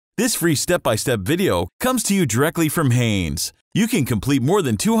This free step-by-step video comes to you directly from Haynes. You can complete more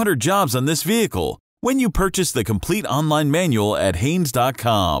than 200 jobs on this vehicle when you purchase the complete online manual at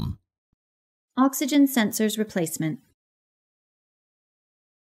haynes.com. Oxygen sensors replacement.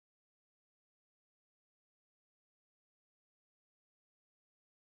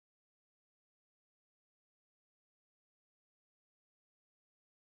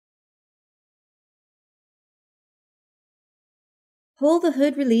 Pull the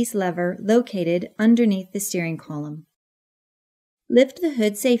hood release lever located underneath the steering column. Lift the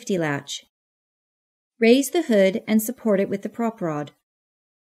hood safety latch. Raise the hood and support it with the prop rod.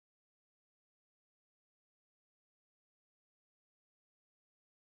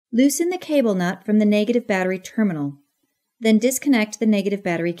 Loosen the cable nut from the negative battery terminal, then disconnect the negative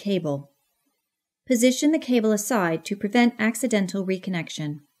battery cable. Position the cable aside to prevent accidental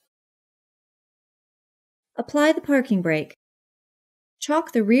reconnection. Apply the parking brake.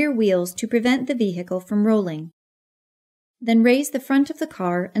 Chock the rear wheels to prevent the vehicle from rolling. Then raise the front of the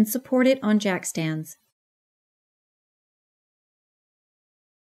car and support it on jack stands.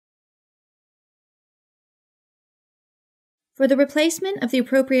 For the replacement of the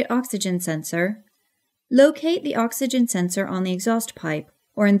appropriate oxygen sensor, locate the oxygen sensor on the exhaust pipe,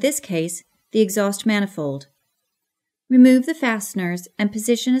 or in this case, the exhaust manifold. Remove the fasteners and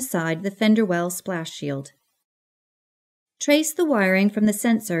position aside the fender well splash shield. Trace the wiring from the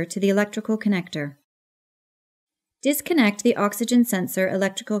sensor to the electrical connector. Disconnect the oxygen sensor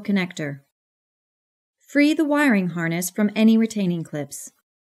electrical connector. Free the wiring harness from any retaining clips.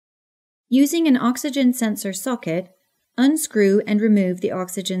 Using an oxygen sensor socket, unscrew and remove the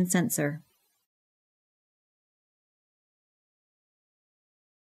oxygen sensor.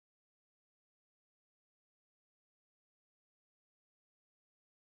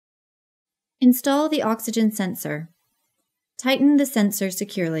 Install the oxygen sensor. Tighten the sensor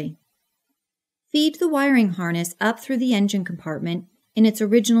securely. Feed the wiring harness up through the engine compartment in its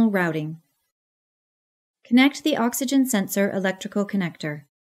original routing. Connect the oxygen sensor electrical connector.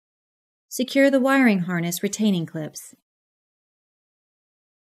 Secure the wiring harness retaining clips.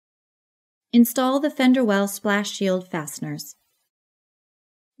 Install the fender well splash shield fasteners.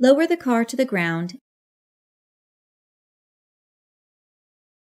 Lower the car to the ground.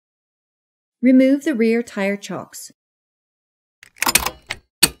 Remove the rear tire chocks.